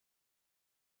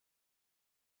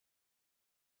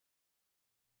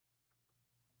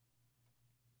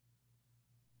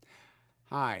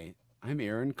Hi, I'm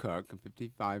Aaron Cook. I'm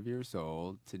 55 years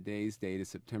old. Today's date is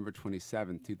September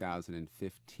 27th,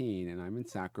 2015, and I'm in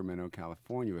Sacramento,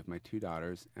 California with my two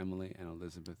daughters, Emily and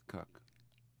Elizabeth Cook.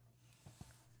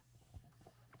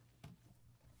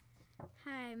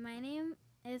 Hi, my name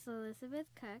is Elizabeth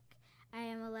Cook. I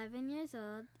am 11 years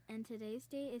old, and today's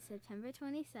date is September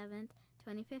 27th,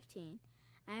 2015.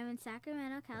 I am in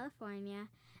Sacramento, California,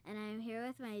 and I am here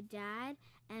with my dad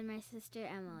and my sister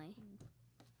Emily.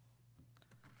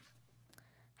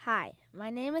 Hi,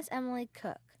 my name is Emily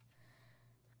Cook.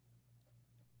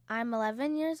 I'm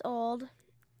 11 years old.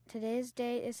 Today's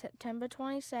date is September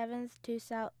 27th,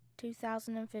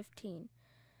 2015.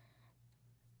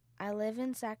 I live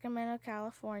in Sacramento,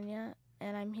 California,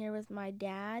 and I'm here with my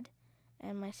dad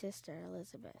and my sister,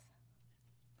 Elizabeth.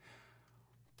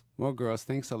 Well, girls,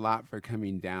 thanks a lot for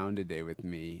coming down today with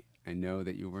me. I know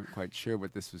that you weren't quite sure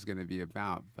what this was going to be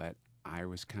about, but I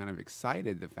was kind of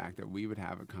excited the fact that we would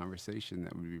have a conversation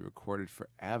that would be recorded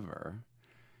forever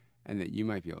and that you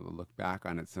might be able to look back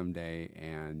on it someday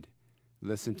and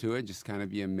listen to it, just kind of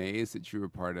be amazed that you were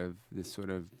part of this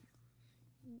sort of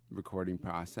recording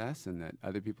process and that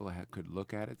other people could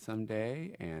look at it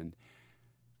someday, and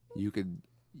you could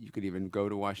even go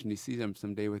to Washington, D.C.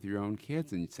 someday with your own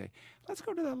kids and you'd say, let's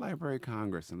go to the Library of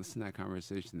Congress and listen to that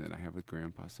conversation that I had with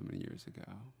Grandpa so many years ago,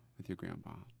 with your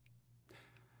grandpa.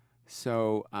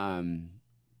 So,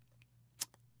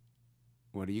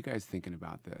 what are you guys thinking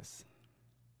about this?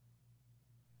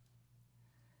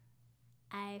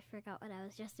 I forgot what I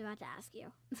was just about to ask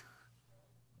you.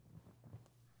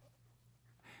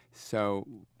 So,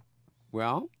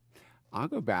 well, I'll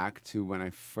go back to when I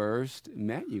first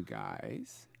met you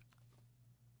guys.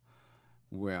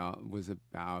 Well, it was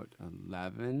about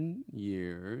 11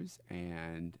 years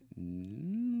and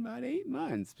about 8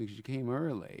 months because you came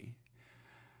early.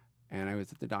 And I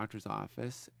was at the doctor's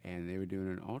office, and they were doing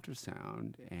an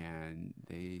ultrasound, and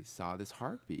they saw this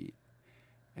heartbeat.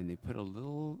 And they put a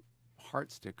little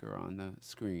heart sticker on the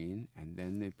screen, and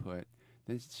then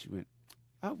she went,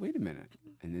 oh, wait a minute.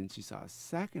 And then she saw a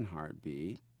second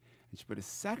heartbeat, and she put a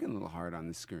second little heart on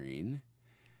the screen,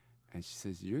 and she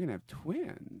says, you're going to have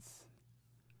twins.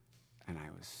 And I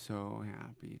was so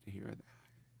happy to hear that,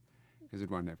 because I'd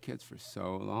wanted to have kids for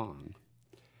so long.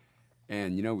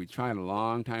 And, you know, we tried a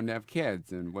long time to have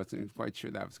kids and wasn't quite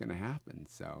sure that was going to happen.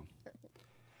 So,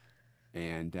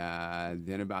 and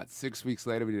then about 6 weeks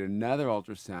later, we did another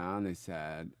ultrasound. They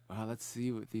said, well, let's see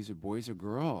if these are boys or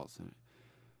girls. And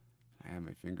I had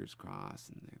my fingers crossed,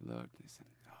 and they looked. They said,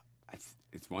 oh,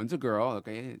 it's one's a girl.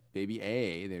 Okay, baby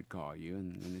A, they'd call you.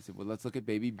 And then they said, well, let's look at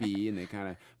baby B. And they kind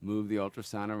of moved the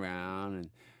ultrasound around and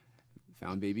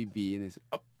found baby B. And they said,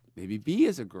 oh, baby B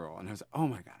is a girl. And I was like, oh,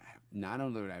 my God. Not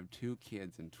only do I have two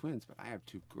kids and twins, but I have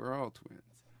two girl twins.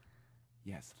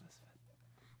 Yes, Elizabeth.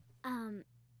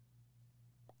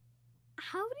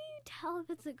 How do you tell if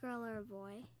it's a girl or a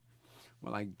boy?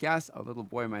 Well, I guess a little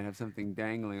boy might have something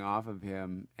dangling off of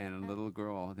him, and a little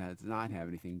girl does not have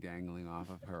anything dangling off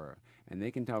of her. And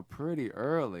they can tell pretty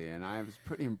early, and I was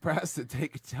pretty impressed that they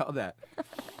could tell that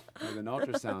with an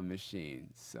ultrasound machine.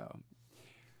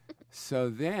 So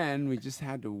then we just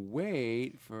had to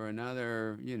wait for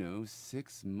another,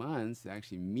 6 months to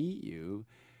actually meet you.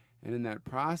 And in that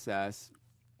process,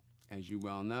 as you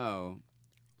well know,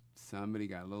 somebody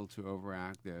got a little too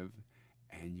overactive,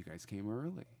 and you guys came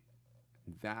early.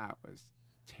 That was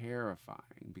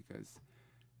terrifying because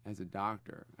as a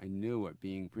doctor, I knew what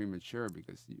being premature,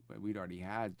 because we'd already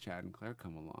had Chad and Claire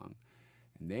come along,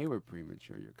 and they were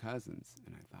premature, your cousins.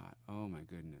 And I thought, oh, my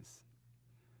goodness.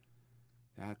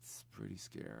 That's pretty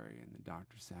scary. And the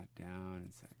doctor sat down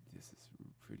and said, this is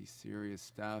pretty serious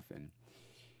stuff. And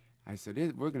I said,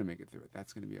 we're going to make it through it.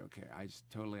 That's going to be okay. I was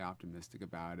totally optimistic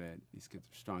about it. These kids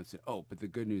are strong. I said, oh, but the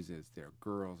good news is they're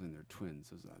girls and they're twins.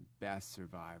 Those are the best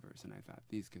survivors. And I thought,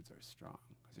 these kids are strong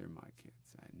because they're my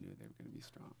kids. I knew they were going to be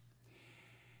strong.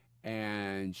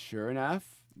 And sure enough,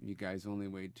 you guys only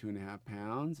weighed 2.5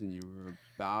 pounds, and you were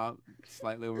about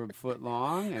slightly over a foot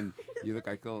long, and you looked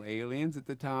like little aliens at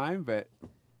the time, but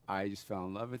I just fell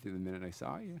in love with you the minute I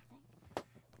saw you.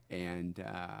 And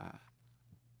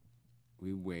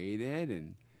we waited,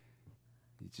 and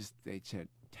they checked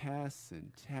tests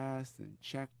and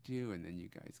checked you, and then you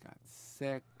guys got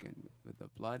sick and with a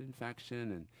blood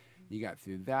infection, and you got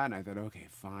through that, and I thought, okay,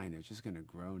 fine, they're just going to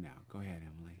grow now. Go ahead,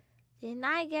 Emily. Didn't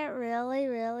I get really,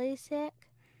 really sick?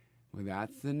 Well,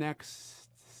 that's the next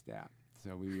step.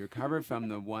 So we recovered from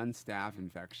the one staph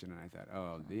infection, and I thought,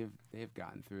 oh, they've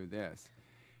gotten through this.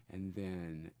 And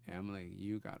then, Emily,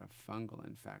 you got a fungal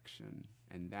infection,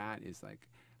 and that is like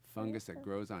fungus that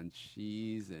grows on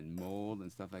cheese and mold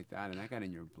and stuff like that, and that got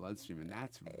in your bloodstream, and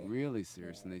that's really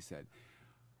serious. And they said,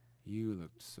 you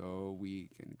looked so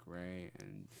weak and gray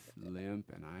and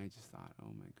limp, and I just thought,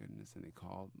 oh my goodness. And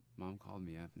Mom called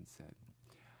me up and said,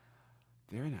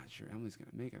 they're not sure Emily's going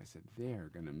to make it. I said, they're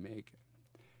going to make it.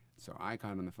 So I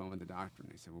got on the phone with the doctor,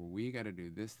 and they said, well, we got to do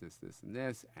this, this, this, and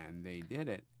this, and they did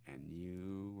it, and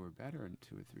you were better in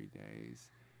 2 or 3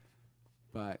 days.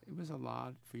 But it was a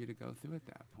lot for you to go through at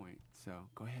that point. So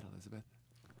go ahead, Elizabeth.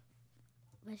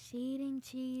 Was she eating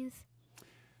cheese?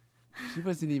 She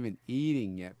wasn't even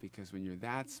eating yet, because when you're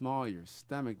that small, your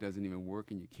stomach doesn't even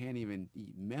work, and you can't even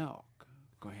eat milk.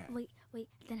 Go ahead. Wait.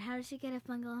 Then how did she get a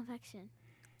fungal infection?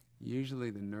 Usually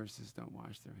the nurses don't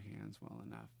wash their hands well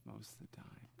enough most of the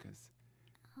time, because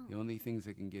the only things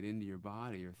that can get into your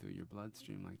body or through your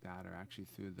bloodstream like that are actually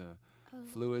through the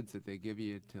fluids that they give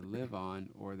you to live on,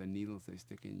 or the needles they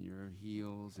stick in your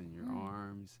heels and your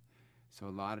arms. So a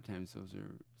lot of times those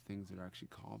are things that are actually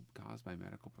caused by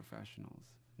medical professionals.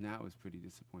 And that was pretty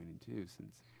disappointing too,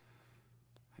 since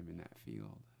I'm in that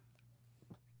field.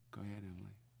 Go ahead,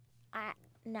 Emily.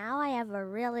 Now I have a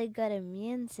really good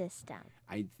immune system.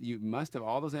 You must have,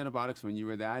 all those antibiotics when you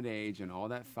were that age and all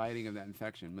that fighting of that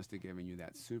infection must have given you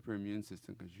that super immune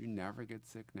system, because you never get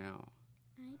sick now.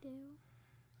 I do.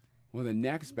 Well, the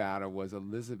next battle was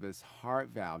Elizabeth's heart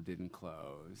valve didn't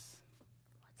close.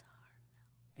 What's a heart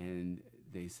valve? And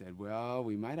they said, well,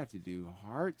 we might have to do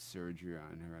heart surgery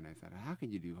on her. And I thought, how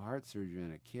could you do heart surgery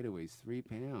on a kid who weighs 3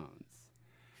 pounds?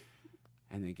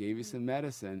 And they gave you some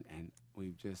medicine, and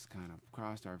we just kind of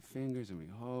crossed our fingers, and we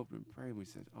hoped and prayed. We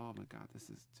said, oh, my God, this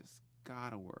is just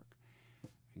got to work.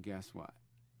 And guess what?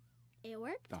 It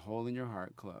worked? The hole in your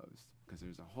heart closed, because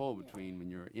there's a hole between when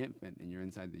you're an infant and you're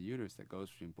inside the uterus that goes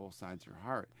between both sides of your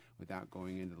heart without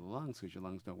going into the lungs, because your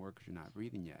lungs don't work because you're not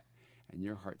breathing yet. And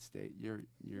your heart stayed,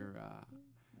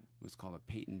 what's called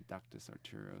a patent ductus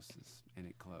arteriosus, and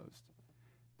it closed.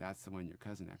 That's the one your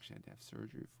cousin actually had to have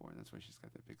surgery for, and that's why she's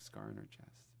got that big scar in her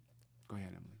chest. Go ahead,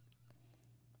 Emily.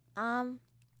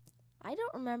 I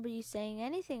don't remember you saying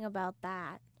anything about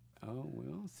that. Oh,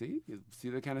 well, see? You see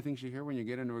the kind of things you hear when you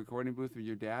get in a recording booth with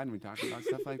your dad and we talk about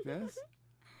stuff like this?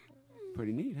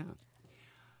 Pretty neat, huh?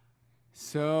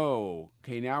 So,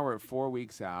 okay, now we're at 4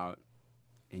 weeks out,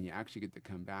 and you actually get to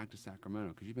come back to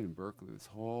Sacramento, because you've been in Berkeley this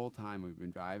whole time. We've been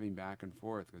driving back and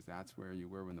forth, because that's where you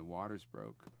were when the waters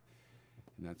broke.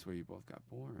 And that's where you both got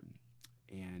born.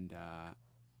 And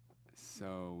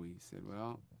so we said,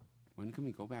 well, when can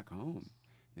we go back home?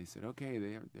 They said, okay,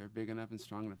 they're big enough and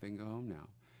strong enough they can go home now.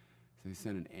 So they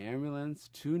sent an ambulance,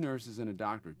 2 nurses, and a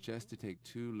doctor just to take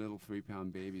 2 little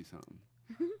 3-pound babies home.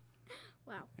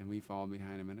 Wow. And we followed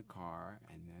behind them in a car,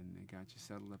 and then they got you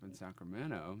settled up in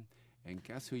Sacramento. And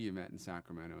guess who you met in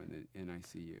Sacramento in the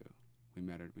NICU?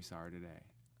 We saw her today.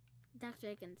 Dr.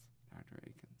 Akins. Dr.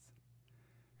 Akins.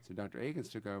 So Dr. Akins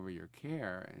took over your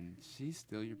care, and she's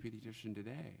still your pediatrician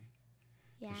today.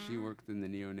 Yeah. She worked in the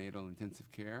neonatal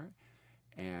intensive care,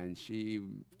 and she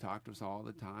talked to us all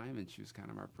the time, and she was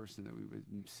kind of our person that we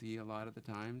would see a lot of the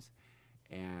times.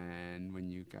 And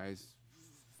when you guys,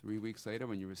 3 weeks later,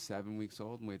 when you were 7 weeks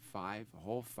old and weighed a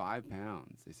whole 5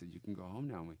 pounds, they said, you can go home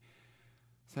now. And we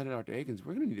said to Dr. Akins,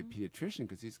 we're going to need a pediatrician,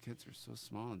 because these kids are so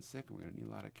small and sick, and we're going to need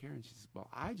a lot of care. And she says, well,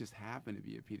 I just happen to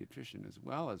be a pediatrician as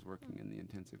well as working in the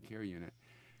intensive care unit.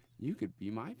 You could be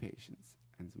my patients.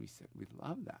 And we said, we'd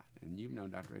love that. And you've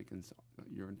known Dr. Akins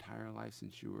your entire life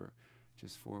since you were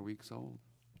just 4 weeks old.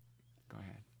 Go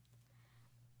ahead.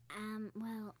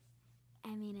 Well,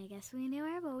 I mean, I guess we knew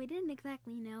her, but we didn't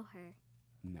exactly know her.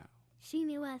 No. She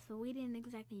knew us, but we didn't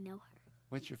exactly know her.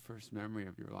 What's your first memory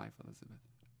of your life, Elizabeth?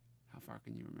 How far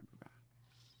can you remember back?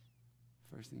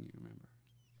 First thing you remember.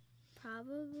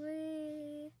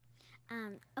 Probably,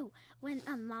 when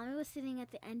Mommy was sitting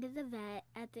at the end of the vet,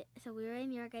 so we were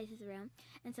in your guys' room,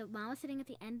 and so Mom was sitting at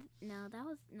the end. That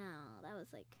was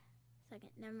like second.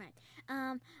 Never mind.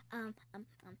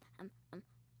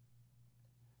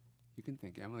 You can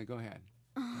think. Emily, go ahead.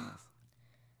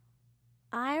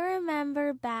 I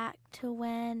remember back to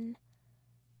when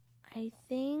I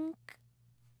think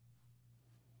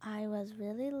I was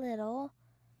really little.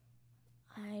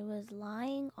 I was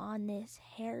lying on this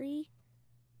hairy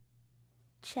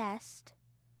chest.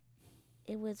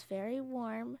 It was very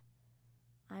warm.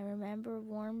 I remember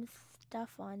warm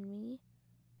stuff on me.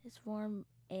 This warm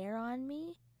air on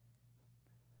me.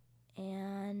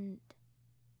 And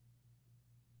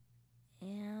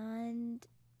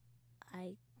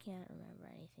I can't remember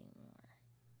anything more.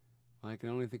 Well, I can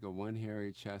only think of one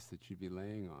hairy chest that you'd be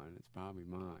laying on. It's probably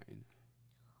mine.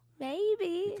 Maybe.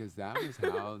 baby. Because that was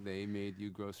how they made you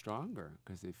grow stronger.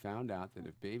 Because they found out that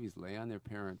if babies lay on their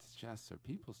parents' chests or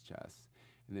people's chests,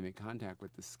 and they make contact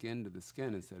with the skin to the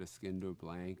skin instead of skin to a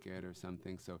blanket or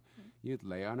something, so you'd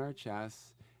lay on our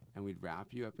chests, and we'd wrap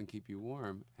you up and keep you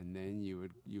warm, and then you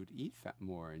would eat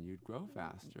more and you'd grow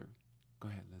faster. Go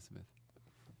ahead, Elizabeth.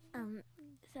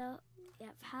 So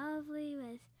yeah, probably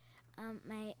was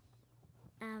my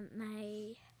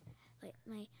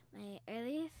my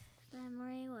earliest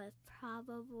memory was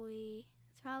probably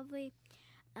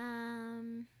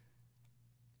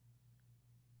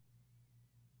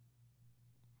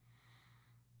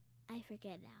I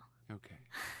forget now. Okay.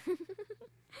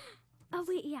 Oh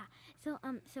wait, yeah. So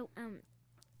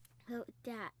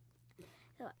Dad.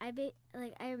 So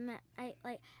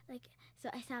so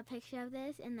I saw a picture of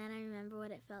this and then I remember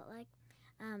what it felt like.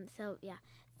 So yeah.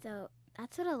 So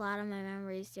that's what a lot of my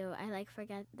memories do. I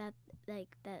forget that that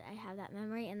I have that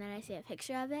memory and then I see a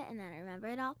picture of it and then I remember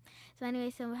it all. So anyway,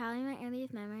 so probably my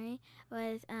earliest memory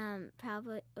was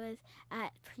probably was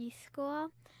at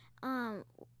preschool.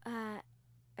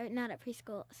 Or not at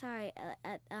preschool. Sorry,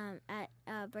 at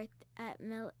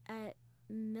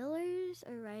Miller's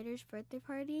or Ryder's birthday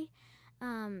party,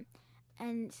 and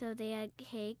so they had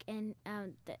cake and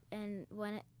I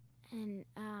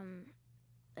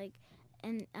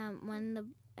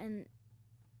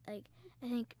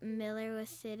think Miller was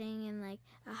sitting in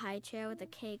a high chair with a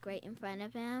cake right in front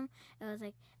of him. It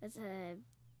was a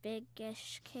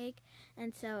big-ish cake,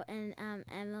 and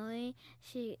Emily,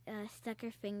 she stuck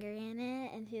her finger in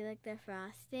it and she licked the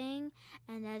frosting,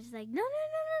 and I was just like, no,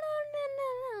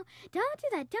 don't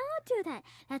do that,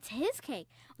 that's his cake,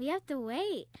 we have to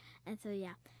wait. And so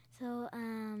yeah,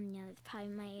 that's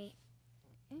probably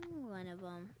one of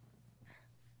them.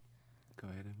 Go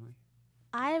ahead, Emily.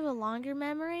 I have a longer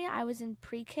memory. I was in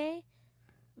pre-K,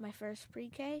 my first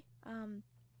pre-K.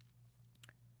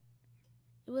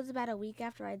 It was about a week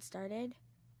after I'd started.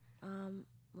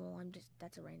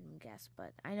 That's a random guess,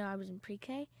 but I know I was in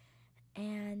pre-K.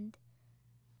 And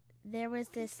there was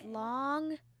this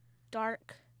long,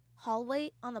 dark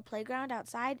hallway on the playground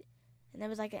outside. And there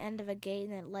was an end of a gate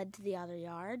and it led to the other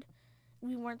yard.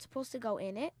 We weren't supposed to go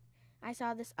in it. I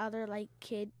saw this other,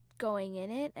 kid going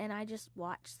in it, and I just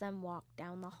watched them walk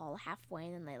down the hall halfway,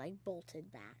 and then they,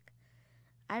 bolted back.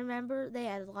 I remember they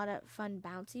had a lot of fun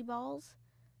bouncy balls.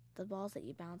 The balls that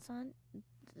you bounce on,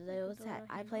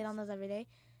 I played on those every day,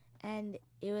 and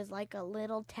it was like a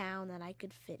little town that I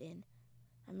could fit in.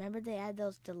 I remember they had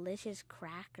those delicious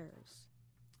crackers.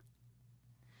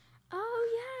 Oh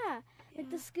yeah, like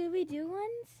the Scooby-Doo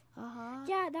ones.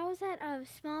 Yeah, that was at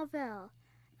Smallville.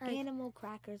 Animal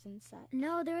crackers and such.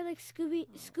 No, they were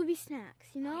Scooby snacks.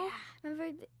 You know? Oh, yeah.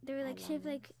 Remember they were shaped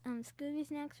like Scooby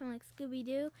snacks from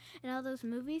Scooby-Doo and all those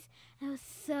movies. And it was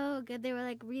so good. They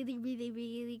were really, really,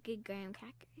 really good graham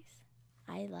crackers.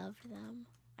 I loved them.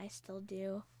 I still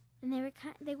do. And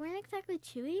they weren't exactly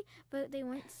chewy, but they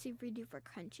weren't super duper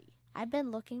crunchy. I've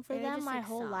been looking for them my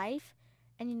whole soft. life,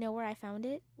 and you know where I found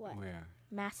it? What? Where?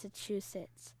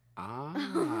 Massachusetts.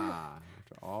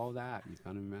 After all that, you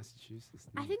found them in Massachusetts.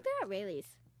 I think they're at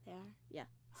Rayleigh's. They are? Yeah.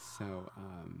 So,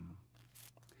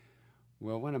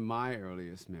 well, one of my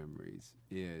earliest memories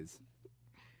is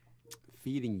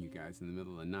feeding you guys in the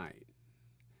middle of the night.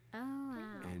 Oh,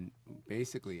 wow. And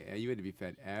basically, you had to be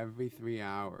fed every 3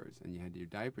 hours, and you had your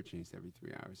diaper changed every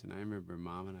 3 hours. And I remember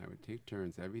Mom and I would take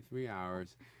turns every 3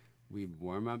 hours. We'd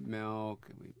warm up milk,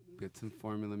 and we'd get some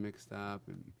formula mixed up,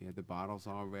 and we had the bottles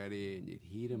all ready, and you'd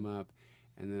heat them up.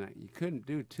 And then you couldn't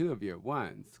do two of you at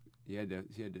once. You had to,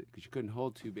 because you couldn't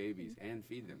hold two babies and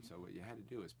feed them. So what you had to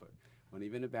do is put one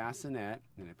even a bassinet,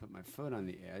 and I'd put my foot on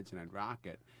the edge, and I'd rock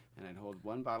it, and I'd hold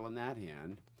one bottle in that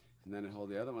hand, and then I'd hold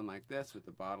the other one like this with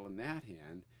the bottle in that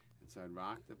hand. And so I'd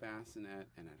rock the bassinet,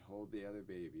 and I'd hold the other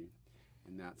baby,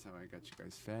 and that's how I got you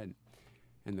guys fed.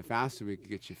 And the faster we could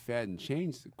get you fed and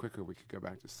changed, the quicker we could go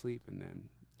back to sleep and then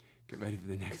get ready for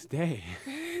the next day.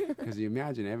 Because you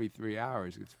imagine every 3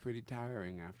 hours, it's pretty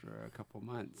tiring after a couple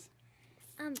months.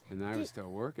 And I was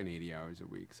still working 80 hours a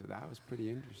week, so that was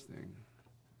pretty interesting.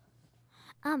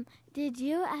 Did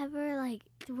you ever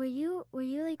were you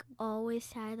always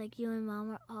tired? You and Mom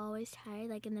were always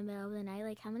tired, in the middle of the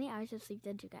night? How many hours of sleep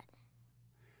did you get?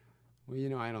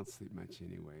 Well, I don't sleep much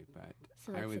anyway, but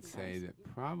So I would 6 say hours. that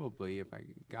probably if I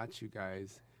got you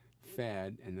guys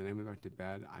fed and then I went back to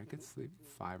bed, I could sleep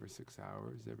 5 or 6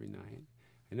 hours every night.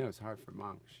 I know it's hard for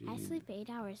Mom. I sleep 8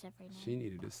 hours every night. She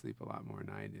needed to sleep a lot more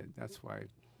than I did. That's why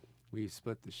we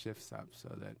split the shifts up so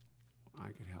that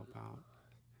I could help out.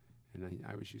 And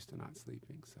I was used to not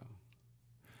sleeping, so.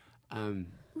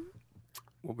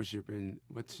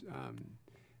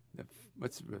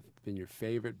 What's been your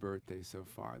favorite birthday so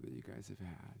far that you guys have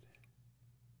had?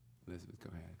 Elizabeth, go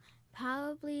ahead.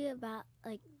 Probably about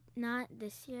like not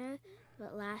this year,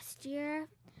 but last year.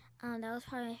 That was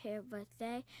probably my favorite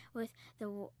birthday with the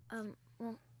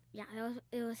well, yeah,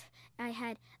 it was. I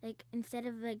had like instead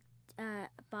of like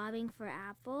bobbing for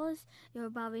apples, they were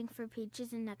bobbing for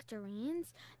peaches and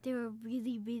nectarines. They were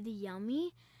really really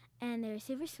yummy, and they were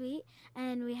super sweet.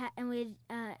 And we had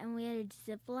a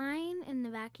zip line in the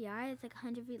backyard. It's like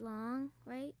 100 feet long,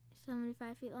 right?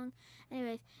 75 feet long.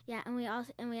 Anyways, yeah, and we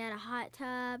had a hot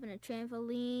tub and a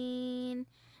trampoline,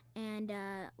 and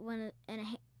a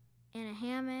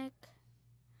hammock,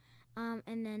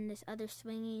 and then this other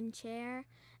swinging chair,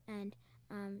 and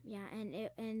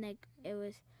it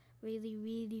was really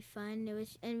really fun.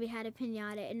 And we had a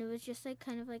piñata, and it was just like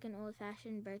kind of like an old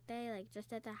fashioned birthday, like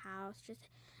just at the house, just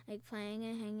like playing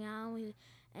and hanging out.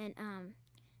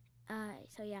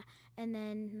 So yeah, and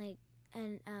then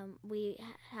we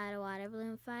had a water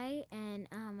balloon fight, and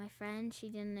my friend, she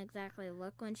didn't exactly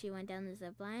look when she went down the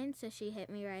zip line, so she hit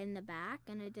me right in the back,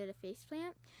 and I did a face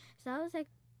plant. So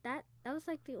that was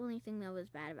like the only thing that was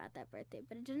bad about that birthday,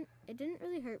 but it didn't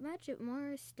really hurt much. It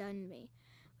more stunned me,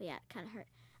 but yeah, it kind of hurt.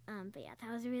 But yeah,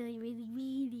 that was really really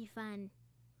really fun.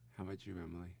 How about you,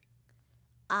 Emily?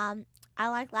 I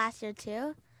liked last year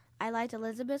too. I liked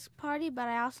Elizabeth's party, but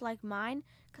I also liked mine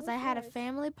because I had a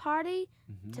family party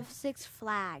to Six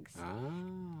Flags.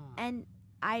 And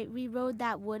we rode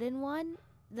that wooden one,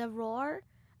 the Roar,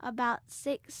 about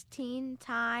 16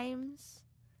 times.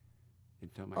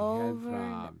 Until my head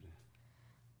throbbed.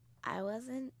 I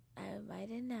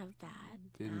didn't have that.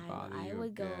 Didn't bother you I would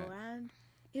a go bit. around.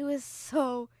 It was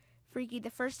so freaky.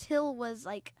 The first hill was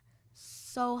like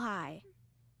so high.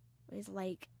 It was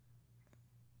like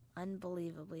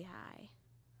unbelievably high.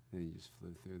 And you just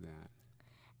flew through that.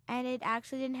 And it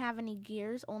actually didn't have any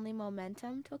gears, only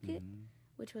momentum took it,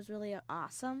 which was really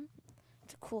awesome.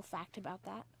 It's a cool fact about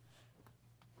that.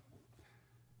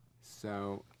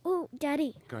 So, Ooh,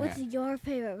 Daddy, what's ahead. your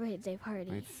favorite birthday party?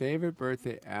 My favorite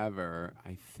birthday ever,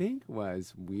 I think,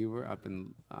 was we were up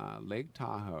in Lake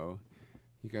Tahoe.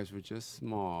 You guys were just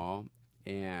small,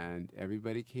 and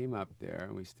everybody came up there,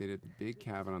 and we stayed at the big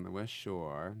cabin on the West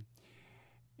Shore.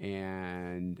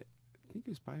 And I think it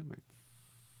was probably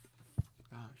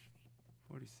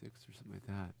 46 or something like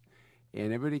that.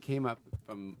 And everybody came up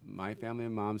from my family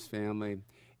and Mom's family,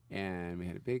 and we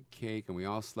had a big cake, and we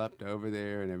all slept over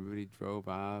there, and everybody drove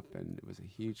up, and it was a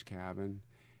huge cabin,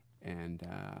 and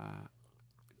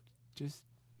just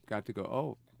got to go,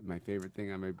 oh, my favorite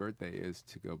thing on my birthday is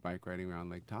to go bike riding around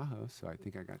Lake Tahoe, so I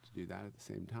think I got to do that at the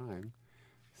same time.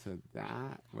 So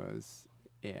that was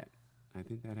it. I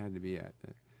think that had to be it.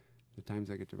 The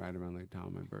times I get to ride around Lake Tahoe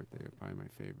on my birthday are probably my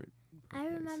favorite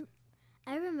birthdays.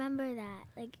 I remember that.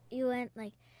 Like you went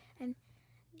and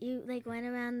you went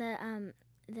around the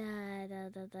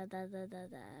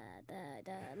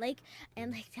lake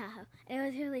and Lake Tahoe. It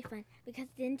was really fun because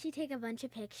didn't you take a bunch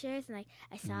of pictures? And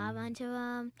I saw a bunch of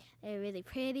them. They were really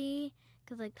pretty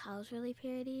because Lake Tahoe's really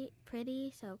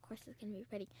pretty. So of course it's gonna be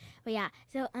pretty. But yeah,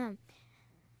 so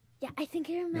yeah, I think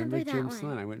I remember that Jim one.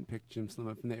 Slynn? I went and picked Jim Slynn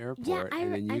up from the airport, Yeah,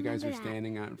 and then you guys were remember that.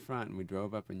 standing out in front, and we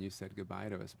drove up, and you said goodbye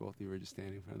to us. Both of you were just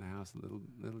standing in front of the house,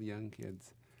 little young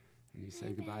kids, and you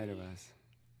said goodbye to us.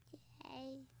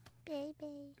 Hey,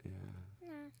 baby.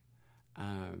 Yeah.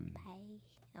 Bye.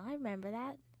 Oh, I remember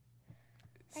that.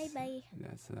 Bye.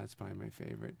 That's probably my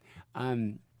favorite. What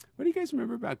do you guys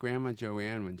remember about Grandma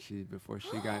Joanne before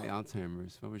she got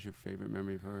Alzheimer's? What was your favorite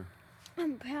memory of her?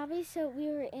 Probably so we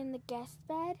were in the guest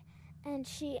bed, and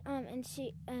she was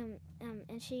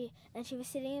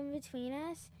sitting in between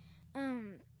us,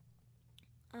 and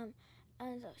so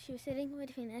she was sitting in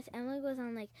between us. Emily was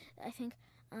on I think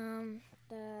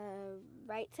the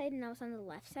right side, and I was on the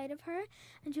left side of her,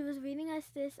 and she was reading us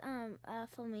this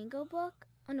flamingo book.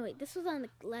 Oh no, wait! This was on the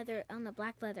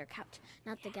black leather couch,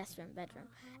 not the guest bedroom.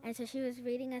 And so she was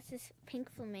reading us this pink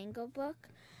flamingo book.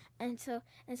 And so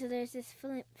there's this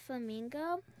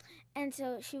flamingo, and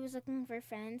so she was looking for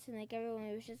friends, and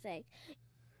everyone was just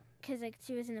cause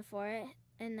she was in the forest,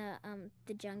 in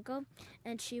the jungle,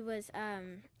 and so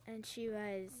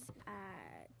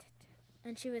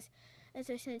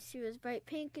since she was bright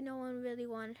pink, and no one really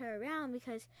wanted her around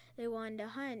because they wanted to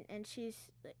hunt, and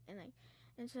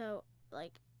so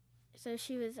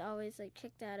she was always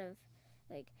kicked out of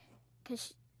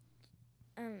cause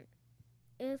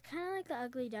it was kind of like the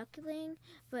ugly duckling,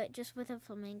 but just with a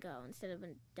flamingo instead of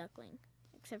a duckling.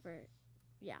 Except for,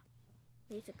 yeah,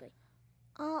 basically.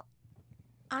 Oh,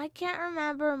 I can't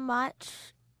remember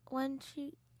much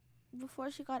before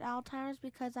she got Alzheimer's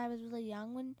because I was really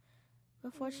young when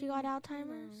before she got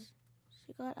Alzheimer's.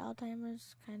 She got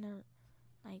Alzheimer's kind of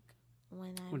like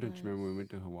when I Well, don't you remember when we was... went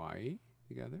to Hawaii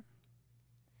together?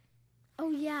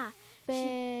 Oh yeah.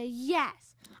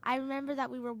 Yes. I remember that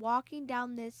we were walking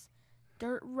down this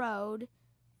dirt road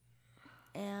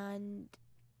and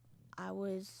I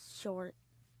was short.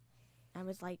 I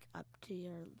was like up to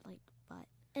your like butt.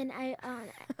 And I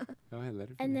Go ahead, let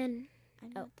her and finish. then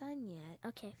I'm not done yet.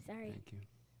 okay, sorry. Thank you,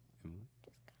 Emily.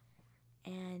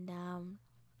 And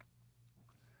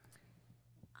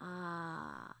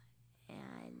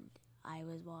and I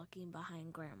was walking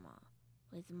behind Grandma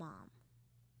with Mom,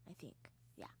 I think.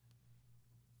 Yeah.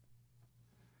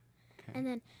 Okay. And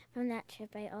then from that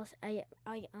trip, I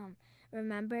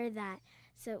remember that.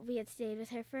 So we had stayed with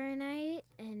her for a night,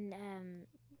 and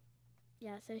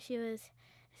yeah. So she was.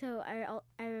 So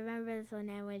I remember this one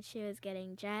night when she was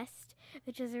getting dressed,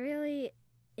 which was really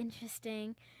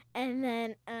interesting. And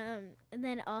then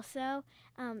also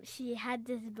she had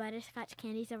this butterscotch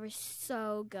candies that were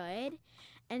so good,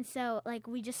 and so like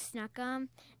we just snuck them,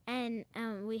 and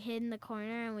we hid in the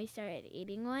corner and we started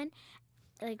eating one.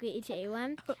 Like we each ate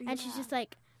one, and she's just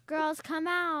like, "Girls, come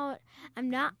out!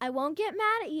 I won't get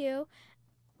mad at you.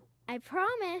 I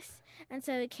promise." And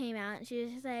so it came out, and she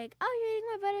was just like, "Oh, you're eating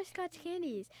my butterscotch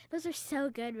candies. Those are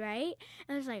so good, right?"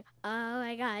 And I was like, "Oh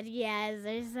my God, yes,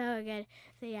 they're so good."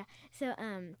 So yeah, so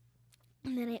and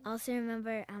then I also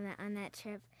remember on that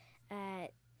trip,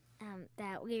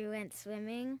 that we went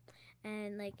swimming,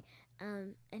 and like.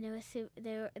 And it was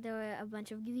there were a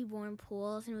bunch of really warm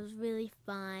pools, and it was really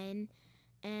fun.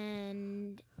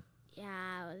 And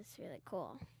yeah, it was really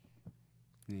cool.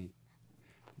 Neat.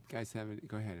 You guys have it?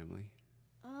 Go ahead, Emily.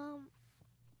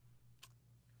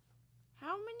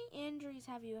 How many injuries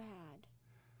have you had?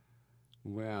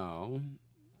 Well,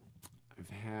 I've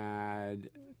had...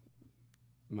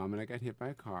 Mom and I got hit by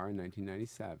a car in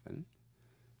 1997.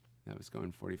 That was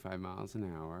going 45 miles an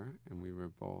hour, and we were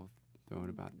both thrown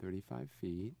about 35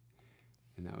 feet.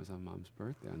 And that was on Mom's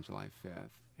birthday on July 5th.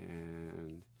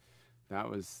 And that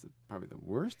was probably the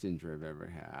worst injury I've ever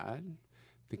had.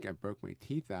 I think I broke my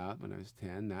teeth out when I was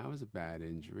 10. That was a bad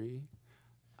injury.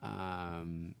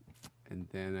 And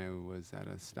then I was at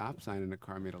a stop sign and a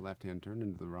car made a left-hand turn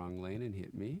into the wrong lane and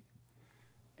hit me.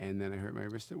 And then I hurt my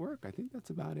wrist at work. I think that's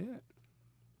about it.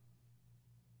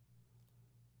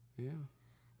 Yeah.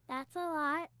 That's a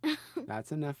lot.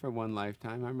 That's enough for one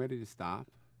lifetime. I'm ready to stop.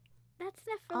 That's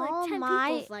enough for like 10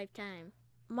 people's lifetime.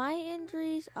 My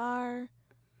injuries are,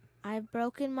 I've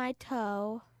broken my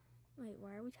toe. Wait,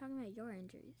 why are we talking about your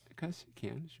injuries? Because she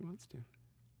can. She wants to.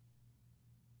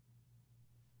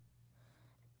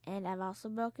 And I've also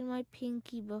broken my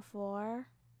pinky before.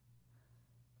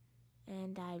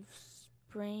 And I've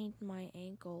sprained my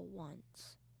ankle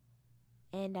once.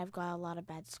 And I've got a lot of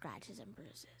bad scratches and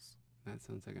bruises. That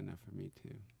sounds like enough for me,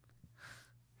 too.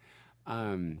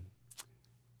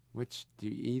 Do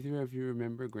either of you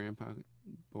remember Grandpa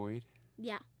Boyd?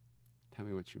 Yeah. Tell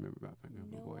me what you remember about my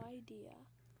Grandpa Boyd. No idea.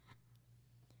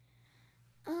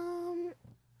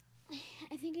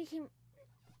 I think he came.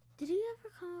 Did he ever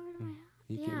come over to my house?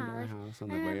 He came to our house on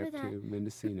the I way up remember to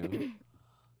Mendocino.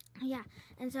 Yeah,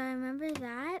 and so I remember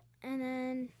that, and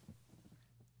then,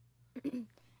 I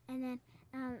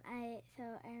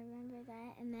remember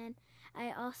that, and then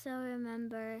I also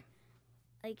remember,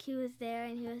 like he was there,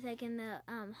 and he was like in the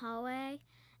hallway,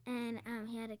 and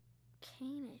he had a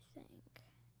cane, I think,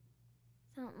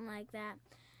 something like that.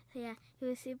 So yeah, he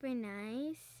was super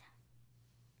nice,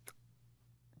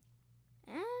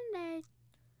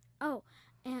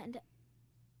 and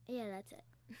yeah, that's it.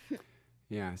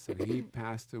 Yeah, so he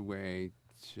passed away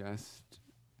just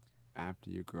after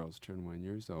you girls turned 1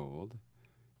 year old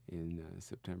in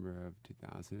September of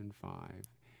 2005.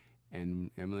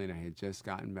 And Emily and I had just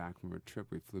gotten back from a trip.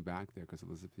 We flew back there because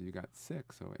Elizabeth, you got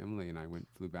sick. So Emily and I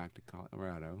flew back to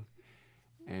Colorado.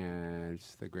 And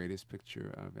it's the greatest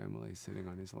picture of Emily sitting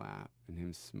on his lap and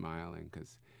him smiling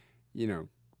because, you know,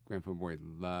 Grandpa Boyd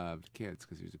loved kids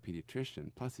because he was a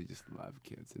pediatrician. Plus, he just loved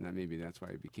kids. And maybe that's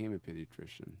why he became a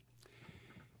pediatrician.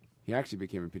 He actually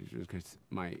became a pediatrician because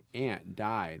my aunt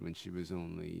died when she was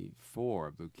only 4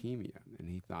 of leukemia. And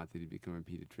he thought that he'd become a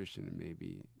pediatrician and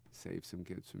maybe save some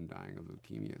kids from dying of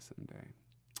leukemia someday.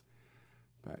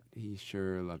 But he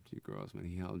sure loved you girls. When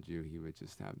he held you, he would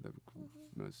just have the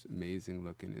most amazing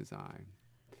look in his eye.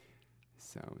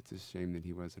 So it's a shame that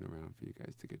he wasn't around for you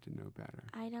guys to get to know better.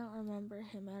 I don't remember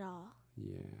him at all.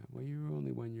 Yeah, well, you were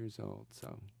only 1 year old,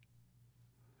 so.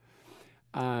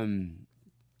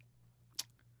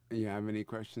 You have any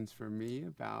questions for me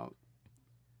about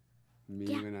me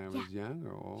when I was young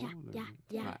or old?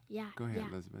 Yeah. Go ahead,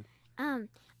 Elizabeth.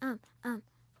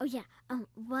 Oh yeah.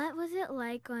 What was it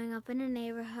like growing up in a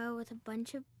neighborhood with a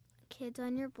bunch of kids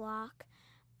on your block,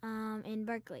 in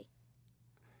Berkeley?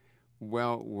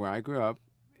 Well, where I grew up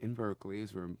in Berkeley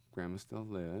is where Grandma still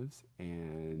lives,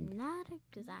 and Not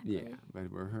exactly. yeah,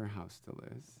 but where her house still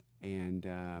is. And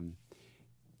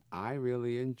I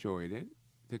really enjoyed it.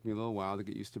 Took me a little while to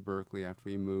get used to Berkeley after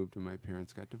we moved and my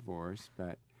parents got divorced,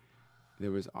 but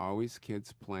there was always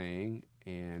kids playing,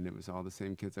 and it was all the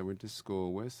same kids I went to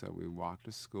school with. So we walked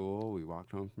to school, we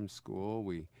walked home from school,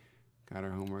 we got our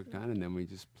homework done, and then we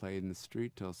just played in the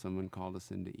street till someone called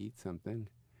us in to eat something.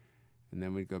 And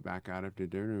then we'd go back out after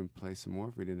dinner and play some more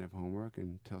if we didn't have homework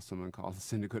until someone called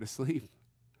us in to go to sleep.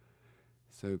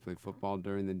 So we played football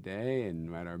during the day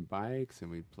and ride our bikes, and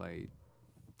we'd play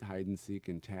hide and seek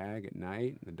and tag at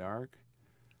night in the dark.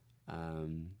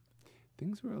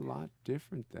 Things were a lot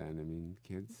different then. I mean,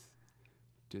 kids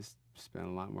just spent a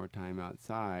lot more time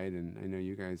outside, and I know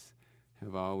you guys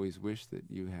have always wished that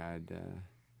you had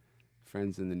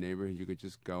friends in the neighborhood you could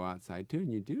just go outside to,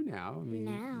 and you do now. I mean,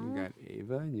 you got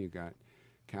Ava and you got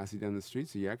Cassie down the street,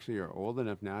 so you actually are old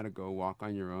enough now to go walk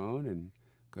on your own and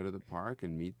go to the park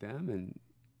and meet them, and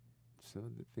so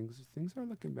things are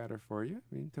looking better for you.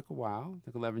 I mean, it took a while. It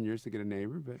took 11 years to get a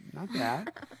neighbor, but not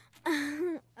bad.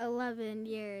 11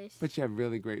 years. But you have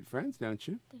really great friends, don't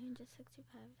you?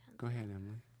 365 times. Go ahead,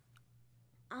 Emily.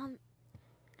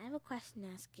 I have a question to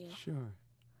ask you. Sure.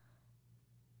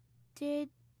 Did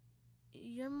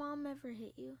your mom ever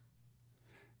hit you?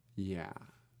 Yeah.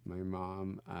 My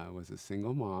mom was a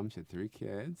single mom. She had 3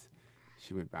 kids.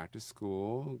 She went back to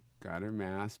school, got her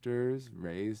master's,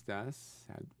 raised us,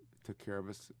 took care of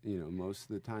us, most of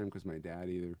the time because my dad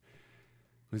either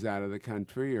was out of the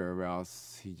country or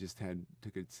else he just had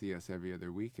to see us every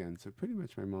other weekend. So pretty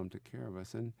much my mom took care of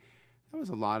us. And that was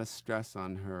a lot of stress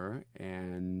on her.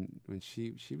 And when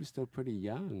she was still pretty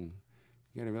young.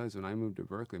 You got to realize when I moved to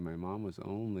Berkeley, my mom was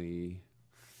only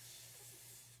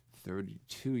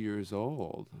 32 years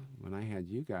old. When I had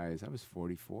you guys, I was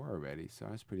 44 already, so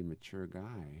I was a pretty mature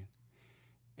guy.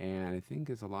 And I think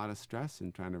there's a lot of stress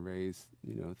in trying to raise,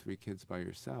 3 kids by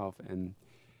yourself. And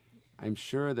I'm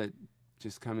sure that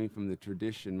just coming from the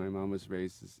tradition, my mom was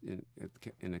raised in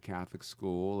a Catholic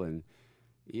school, and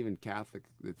even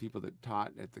the people that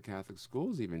taught at the Catholic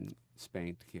schools even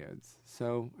spanked kids.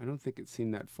 So I don't think it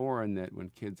seemed that foreign that when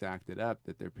kids acted up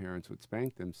that their parents would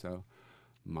spank them. So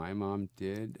my mom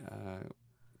did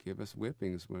give us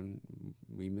whippings when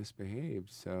we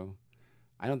misbehaved. So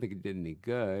I don't think it did any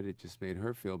good. It just made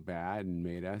her feel bad and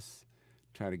made us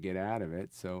try to get out of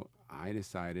it. So I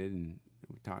decided, and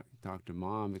we talked to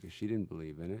Mom because she didn't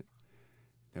believe in it,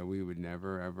 that we would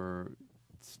never, ever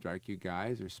strike you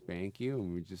guys or spank you,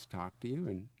 and we'd just talk to you.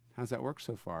 And how's that work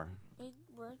so far? It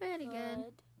worked Pretty good.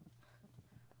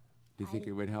 Do you think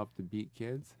it would help to beat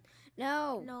kids?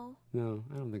 No. No. No,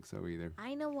 I don't think so either.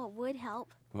 I know what would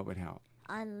help. What would help?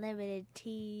 Unlimited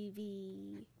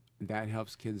TV. That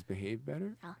helps kids behave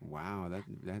better? Yeah. Wow,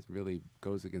 that really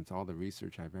goes against all the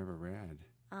research I've ever read.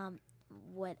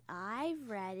 What I've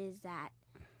read is that,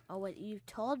 or what you've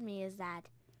told me is that,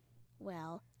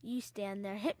 well, you stand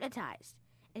there hypnotized.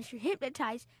 And if you're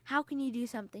hypnotized, how can you do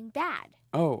something bad?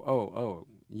 Oh.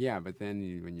 Yeah, but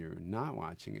then when you're not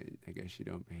watching it, I guess you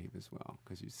don't behave as well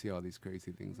because you see all these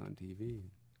crazy things on TV.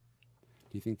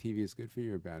 Do you think TV is good for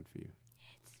you or bad for you?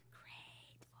 It's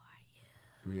great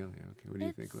for you. Really? Okay. What do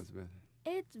you think, Elizabeth?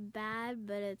 It's bad,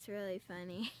 but it's really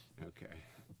funny. Okay.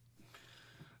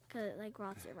 Because it,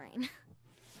 rots your brain.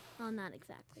 Well, not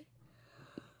exactly.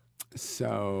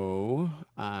 So,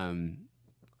 let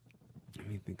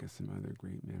me think of some other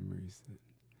great memories that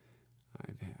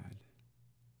I've had.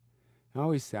 I'm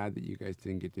always sad that you guys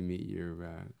didn't get to meet your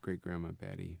great-grandma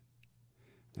Betty.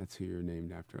 That's who you're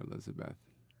named after, Elizabeth.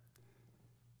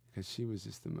 Because she was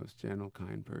just the most gentle,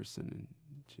 kind person, and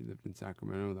she lived in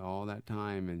Sacramento all that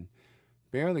time and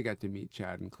barely got to meet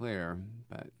Chad and Claire,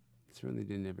 but certainly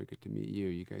didn't ever get to meet you.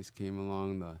 You guys came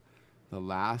along the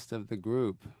last of the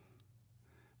group.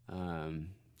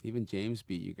 Even James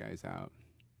beat you guys out.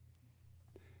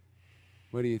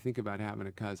 What do you think about having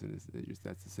a cousin?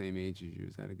 That's the same age as you?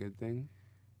 Is that a good thing?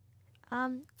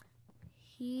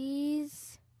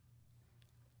 He's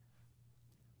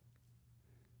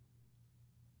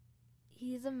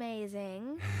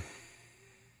amazing.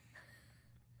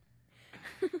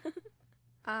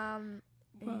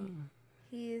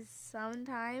 He's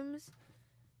sometimes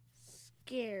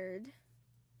scared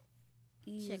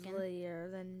easier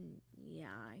than,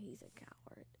 he's a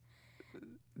coward.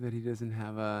 That he doesn't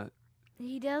have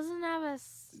He doesn't have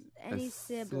any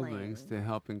siblings to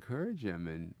help encourage him,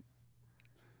 and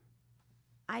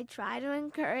I try to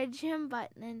encourage him, but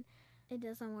then It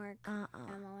doesn't work,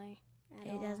 Emily. At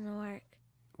It all. doesn't work.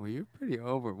 Well, you're pretty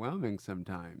overwhelming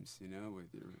sometimes, you know,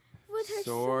 with your With her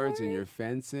swords and sword? your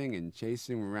fencing and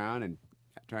chasing him around and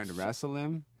trying to wrestle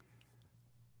him.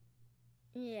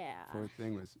 Yeah. Poor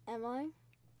thing was. Emily?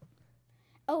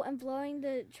 Oh, and blowing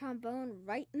the trombone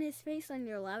right in his face on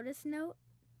your loudest note?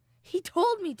 He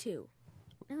told me to.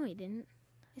 No, he didn't.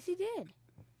 Yes, he did.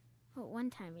 Well, one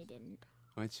time he didn't.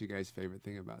 What's your guys' favorite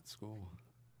thing about school?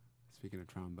 Speaking of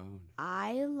trombone.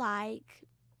 I like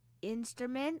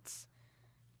instruments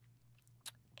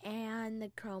and the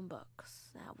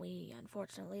Chromebooks that we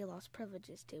unfortunately lost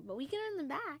privileges to, but we can earn them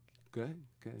back. Good,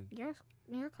 good.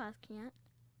 Your class can't.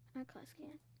 Our class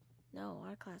can't. No,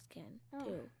 our class can Oh.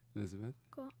 too. Elizabeth,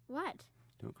 Cool. What?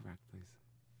 don't correct, please.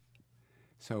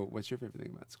 So, what's your favorite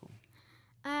thing about school?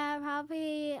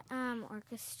 Probably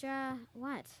orchestra.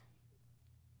 What?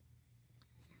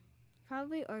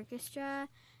 Probably orchestra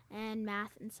and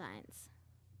math and science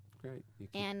Great. You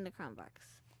keep- and the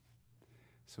Chromebooks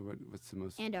so, what's the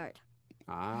most? and art.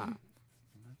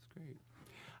 That's great.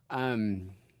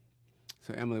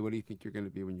 So Emily, what do you think you're going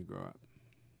to be when you grow up?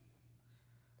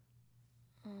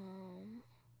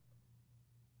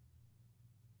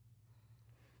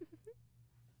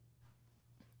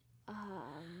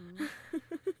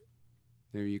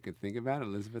 Maybe you could think about it.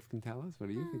 Elizabeth can tell us. What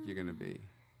do you think you're going to be?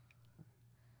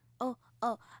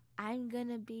 I'm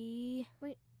gonna be.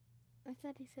 I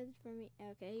thought he said for me.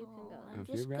 Okay, you can go. I'm If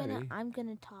just you're gonna. ready. I'm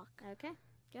gonna talk. Okay,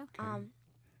 go. Okay.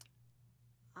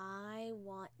 I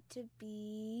want to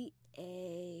be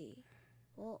a.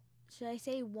 Well, should I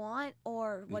say want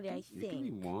or what do I You can be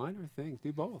think? one or think.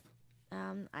 Do both.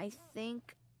 I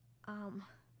think.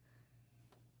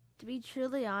 To be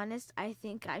truly honest, I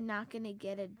think I'm not gonna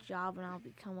get a job and I'll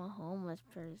become a homeless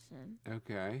person.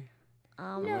 Okay.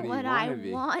 What, what do you I wanna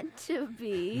be? want to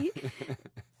be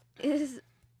is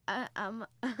Wow.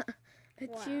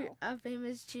 a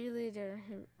famous cheerleader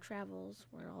who travels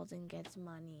worlds and gets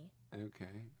money.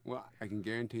 Okay. Well, I can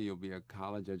guarantee you'll be a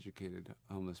college-educated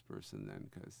homeless person then,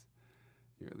 because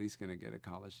you're at least going to get a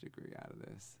college degree out of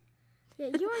this. Yeah,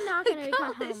 you are not going to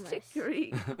become College homeless.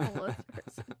 degree homeless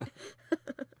person.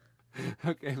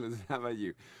 Okay, Liz, how about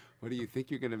you? What do you think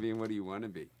you're going to be and what do you want to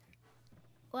be?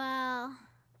 Well,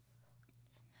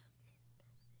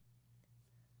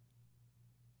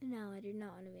 no, I do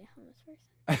not want to be a homeless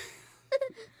person.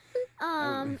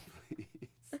 Emily, please.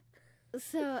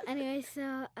 So anyway,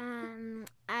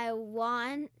 I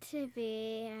want to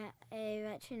be a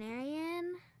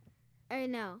veterinarian. Or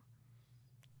no.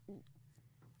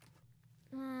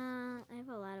 I have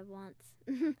a lot of wants.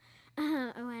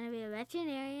 I want to be a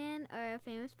veterinarian or a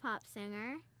famous pop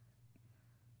singer.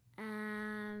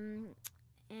 And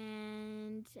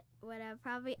what I'll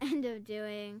probably end up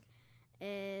doing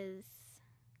is,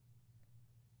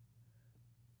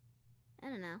 I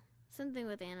don't know, something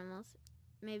with animals.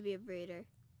 Maybe a breeder.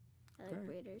 I like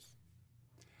Great. breeders.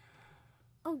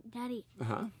 Oh, Daddy,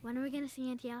 Uh-huh. when are we going to see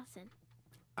Auntie Allison?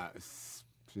 As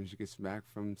soon as she gets back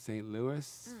from St.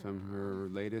 Louis from her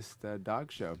latest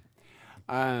dog show.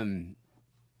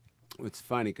 It's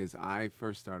funny because I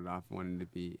first started off wanting to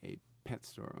be a pet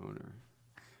store owner,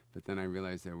 but then I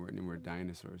realized there weren't any more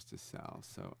dinosaurs to sell,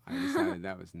 so I decided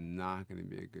that was not going to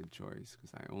be a good choice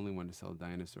because I only wanted to sell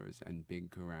dinosaurs and big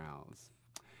corrals.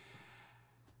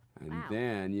 And Wow.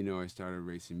 then, I started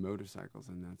racing motorcycles,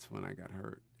 and that's when I got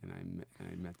hurt. And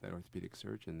I met that orthopedic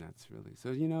surgeon. That's really...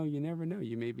 So, you never know.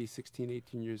 You may be 16,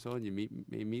 18 years old. You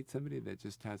may meet somebody that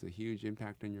just has a huge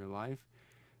impact on your life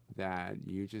that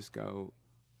you just go,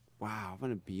 wow, I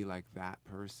want to be like that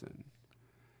person.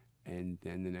 And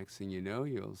then the next thing you know,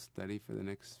 you'll study for the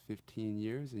next 15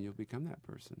 years, and you'll become that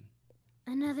person.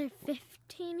 Another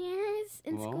 15 years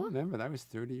in Well, school? remember, I was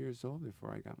 30 years old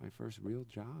before I got my first real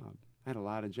job. I had a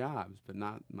lot of jobs, but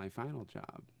not my final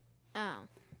job. Oh.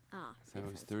 So I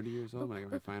was 30 years old when I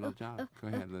got my final job. Go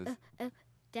ahead, Liz.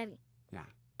 Daddy. Yeah.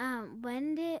 I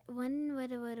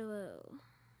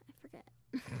forget.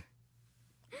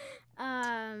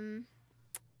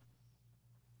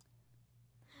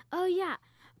 Oh yeah.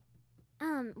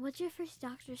 What's your first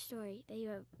doctor story that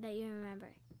you remember?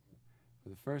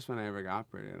 Well, the first one I ever got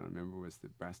operated on, I remember, was the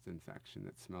breast infection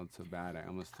that smelled so bad I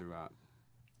almost threw up.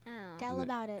 Oh. Tell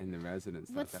about it. And the residents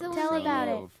thought What's that the was one Tell so about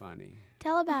it. funny.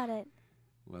 Tell about it.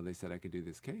 Well, they said I could do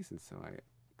this case, and so I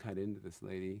cut into this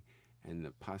lady, and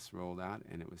the pus rolled out,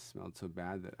 and it was smelled so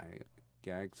bad that I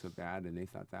gagged so bad, and they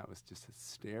thought that was just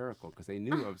hysterical because they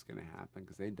knew what was going to happen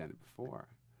because they'd done it before.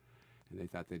 And they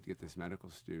thought they'd get this medical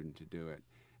student to do it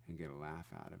and get a laugh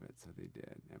out of it, so they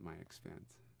did at my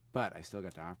expense. But I still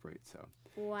got to operate, so.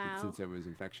 Wow. Since there was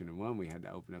infection in one, we had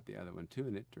to open up the other one too,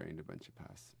 and it drained a bunch of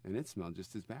pus. And it smelled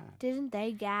just as bad. Didn't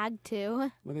they gag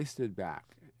too? Well, they stood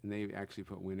back, and they actually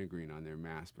put wintergreen on their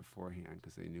mask beforehand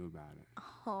because they knew about it.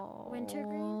 Oh.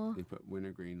 Wintergreen? They put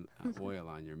wintergreen oil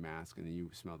on your mask, and then you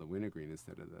smell the wintergreen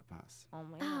instead of the pus. Oh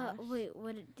my gosh. Wait,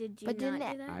 what did you But not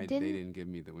didn't do that? They didn't give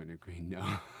me the wintergreen, no.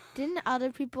 Didn't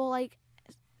other people like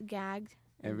gagged?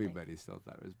 Everybody still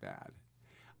thought it was bad.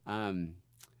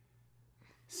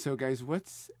 So, guys,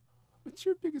 what's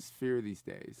your biggest fear these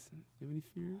days? Do you have any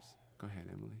fears? Go ahead,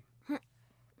 Emily.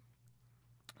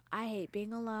 I hate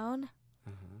being alone.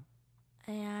 Uh-huh.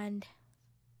 And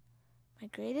my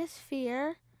greatest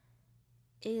fear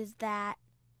is that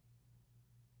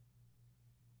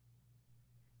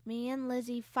me and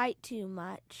Lizzie fight too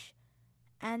much,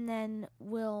 and then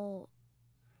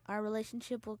our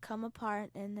relationship will come apart,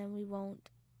 and then we won't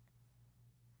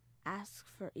ask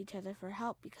for each other for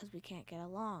help because we can't get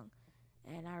along,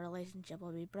 and our relationship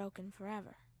will be broken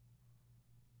forever.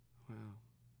 Wow.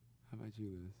 How about you,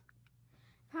 Liz?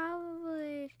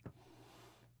 Probably.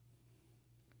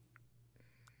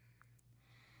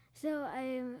 So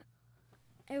I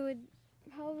would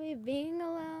probably being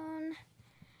alone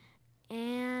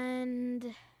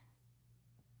and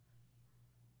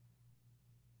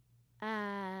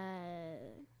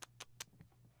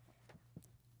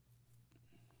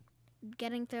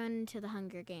getting thrown into the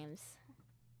Hunger Games.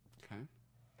 Okay.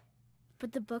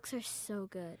 But the books are so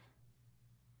good.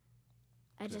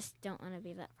 I just don't want to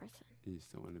be that person. You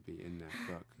just don't want to be in that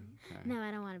book. Okay. No,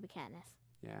 I don't want to be Katniss.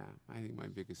 Yeah, I think my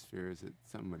biggest fear is that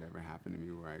something would ever happen to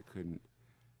me where I couldn't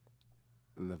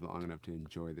live long enough to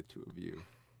enjoy the two of you.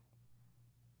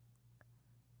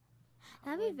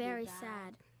 That'd be very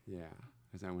sad. Yeah,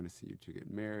 because I want to see you two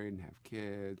get married and have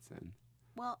kids. And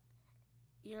Well,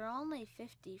 you're only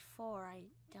 54. I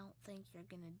don't think you're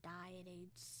going to die at age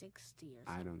 60 or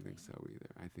something. I don't think so either.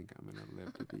 I think I'm going to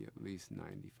live to be at least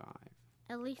 95.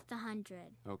 At least 100.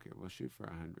 Okay, we'll shoot for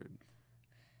 100.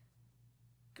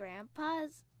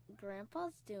 Grandpa's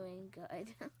doing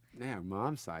good. Yeah,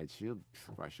 mom's side, she'll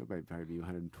probably be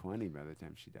 120 by the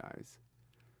time she dies.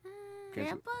 'Cause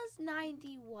Grandpa's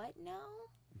 90 what now?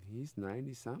 he's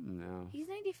 90 something now. He's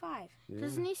 95. Yeah,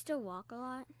 Doesn't he still walk a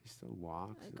lot? he still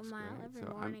walks. Like a it's mile great. every So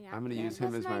morning I'm going to after use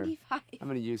him as my 95. I'm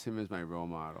going to use him as my role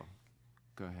model.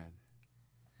 Go ahead.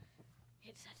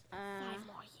 It's 5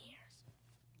 more years.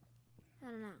 I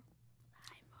don't know. 5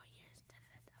 more years.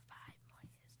 5 more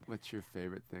years. What's your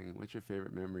favorite thing? What's your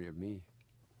favorite memory of me?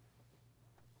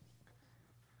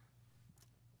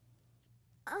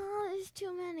 Oh, there's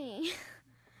too many.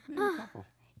 Name a couple.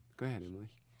 Go ahead, Emily.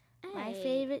 My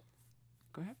favorite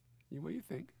Go ahead. What do you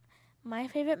think? My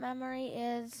favorite memory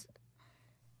is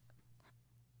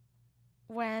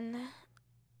when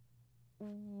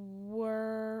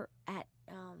we're at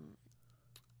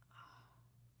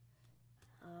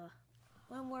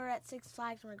Six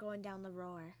Flags and we're going down the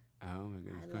roar. Oh my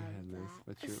goodness. I Go love ahead, Liz. that.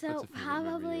 What's your So what's a favorite memory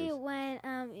of probably yours?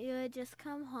 when you would just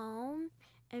come home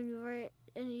and you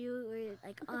were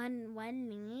like on one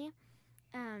knee,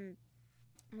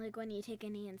 like when you take a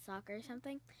knee in soccer or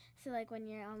something. So like when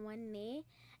you're on one knee,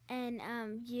 and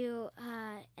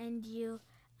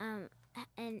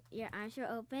and your arms were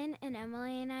open, and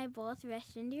Emily and I both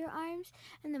rushed into your arms,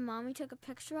 and then Mommy took a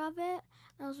picture of it.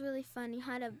 That was really fun. You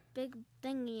had a big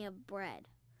thingy of bread.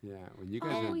 Yeah, when you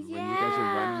guys Oh, would when you guys would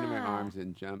run into my yeah. arms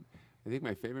and jump. I think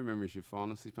my favorite memory is you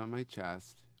falling asleep on my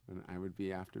chest when I would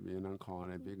be after being on call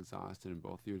and I'd be exhausted and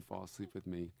both of you would fall asleep with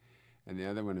me. And the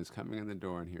other one is coming in the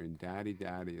door and hearing "Daddy,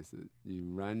 Daddy." Is that you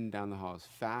run down the hall as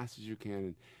fast as you can.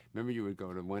 And remember, you would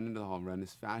go to one end of the hall, run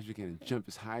as fast as you can, and jump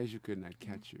as high as you could, and I'd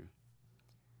catch you.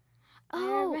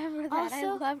 Oh, I remember that. I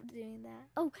also- loved doing that.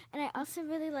 Oh, and I also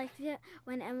really liked it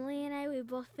when Emily and I, we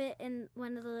both fit in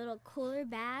one of the little cooler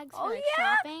bags Oh, for like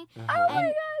yeah? shopping. Uh-huh. Oh my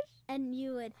gosh! And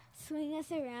you would swing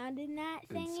us around in that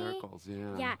In thingy. circles,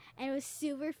 yeah. Yeah, and it was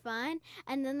super fun.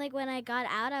 And then like when I got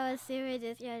out, I was super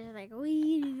just like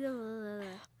wee.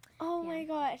 Oh my Yeah.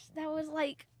 gosh, that was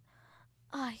like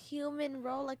a human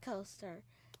roller coaster.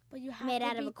 But you have Made to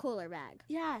out be, of a cooler bag.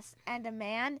 yes, and a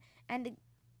man and a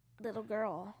little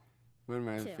girl. One of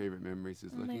my other Two. favorite memories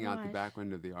is Oh my looking out the gosh. back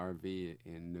window of the RV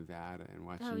in Nevada and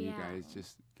watching Oh, you yeah. guys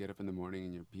just get up in the morning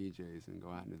in your PJs and go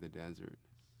out into the desert.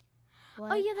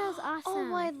 What? Oh yeah, that was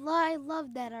awesome. Oh I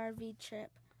love that RV trip.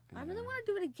 I really Yeah. want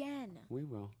to do it again. We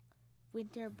will.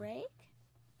 Winter break?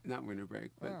 Not winter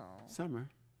break, but Oh. summer.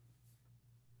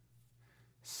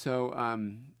 So,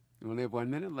 we only have 1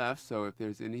 minute left. So, if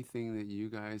there's anything that you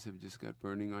guys have just got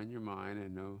burning on your mind, I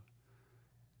know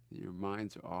that your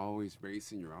minds are always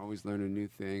racing. You're always learning new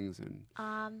things, and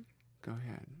Go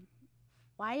ahead.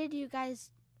 Why did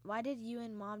you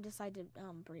and Mom decide to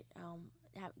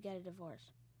get a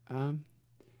divorce?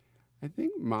 I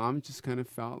think Mom just kind of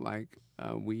felt like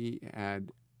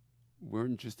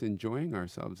weren't just enjoying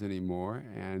ourselves anymore,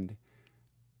 and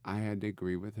I had to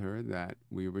agree with her that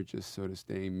we were just sort of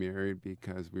staying married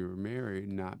because we were married,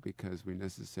 not because we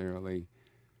necessarily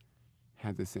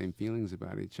had the same feelings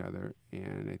about each other.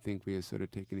 And I think we had sort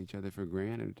of taken each other for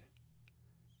granted.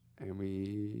 And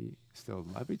we still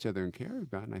love each other and care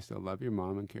about, and I still love your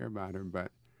mom and care about her,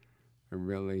 but I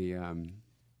really,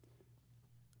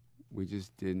 we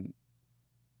just didn't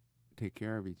take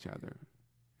care of each other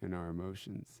and our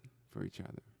emotions for each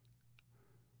other.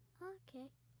 Okay.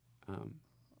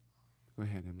 Go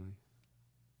ahead, Emily.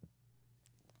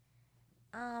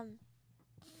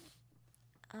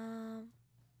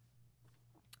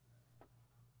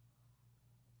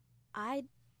 I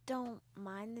don't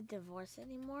mind the divorce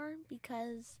anymore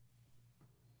because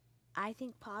I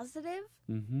think positive,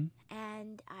 Mm-hmm.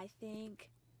 and I think,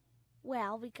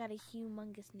 well, we got a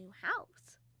humongous new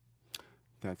house.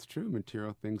 That's true.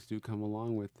 Material things do come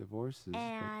along with divorces.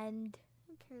 And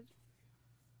Okay.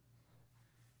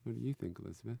 What do you think,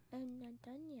 Elizabeth? I'm not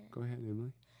done yet. Go ahead,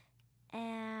 Emily.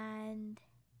 And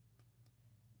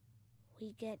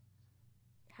we get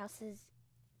houses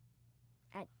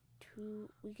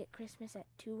we get Christmas at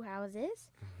 2 houses,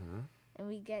 Uh-huh. and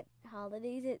we get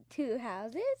holidays at 2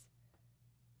 houses.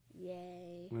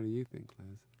 Yay. What do you think,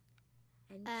 Liz?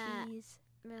 And cheese.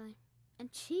 Really? And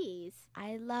cheese.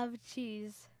 I love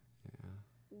cheese. Yeah.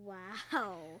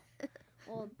 Wow.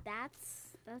 Well,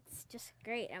 that's just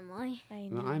great, Emily. I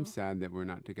know. Well, I'm sad that we're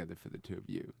not together for the two of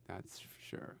you. That's for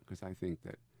sure. Because I think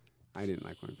that I didn't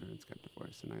like when parents got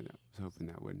divorced, and I was hoping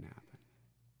that wouldn't happen.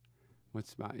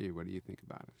 What's about you? What do you think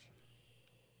about it?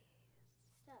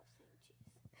 Stop saying cheese.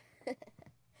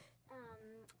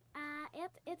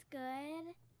 It's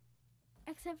good.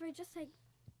 Except for just like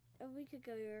a week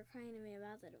ago, you were crying to me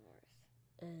about the divorce.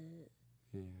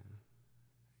 Yeah.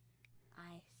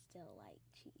 I still like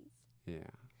cheese. Yeah.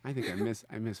 I think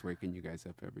I miss waking you guys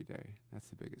up every day. That's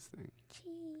the biggest thing.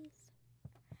 Cheese.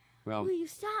 Well, Will you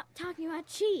stop talking about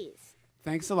cheese?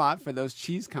 thanks a lot for those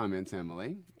cheese comments,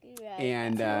 Emily.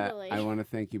 And totally. I want to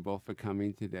thank you both for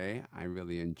coming today. I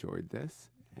really enjoyed this.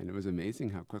 And it was amazing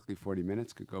how quickly 40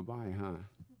 minutes could go by, huh?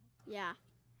 Yeah.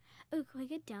 Ooh, can we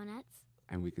get donuts?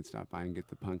 And we could stop by and get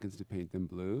the pumpkins to paint them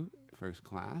blue, first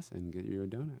class, and get you a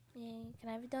donut. Yay. Can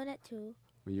I have a donut too?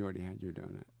 Well, you already had your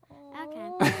donut.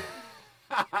 Okay.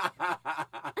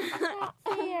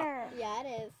 Here. Yeah,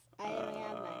 it is. I didn't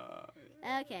have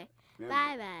mine. Okay. Yeah.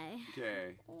 Bye-bye.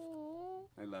 Okay.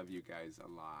 I love you guys a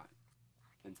lot.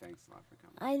 And thanks a lot for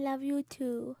coming. I love you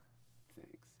too.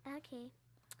 Thanks. Okay.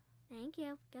 Thank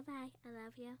you. Goodbye. I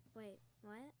love you. Wait,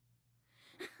 what?